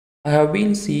I have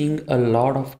been seeing a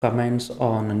lot of comments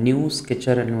on new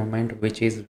Sketcher environment which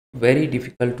is very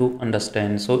difficult to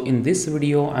understand. So in this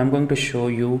video, I'm going to show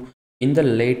you in the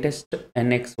latest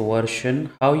NX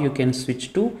version how you can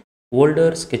switch to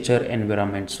older Sketcher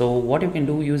environment. So what you can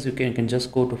do is you can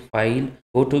just go to File,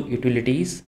 go to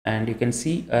Utilities, and you can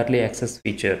see Early Access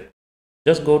feature.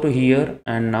 Just go to here,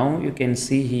 and now you can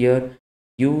see here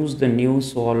use the new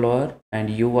solver and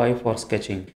UI for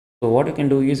sketching. So what you can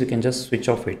do is you can just switch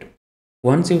off it.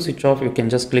 Once you switch off, you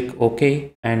can just click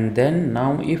OK, and then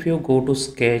now if you go to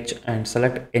sketch and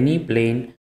select any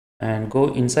plane and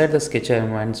go inside the sketch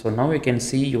environment, so now you can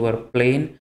see your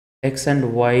plane X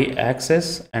and Y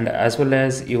axis, and as well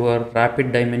as your rapid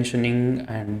dimensioning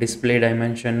and display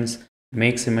dimensions,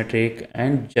 make symmetric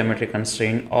and geometry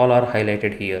constraint all are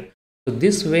highlighted here. So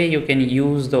this way you can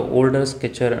use the older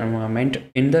Sketcher environment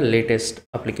in the latest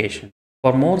application.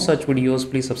 For more such videos,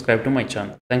 please subscribe to my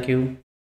channel. Thank you.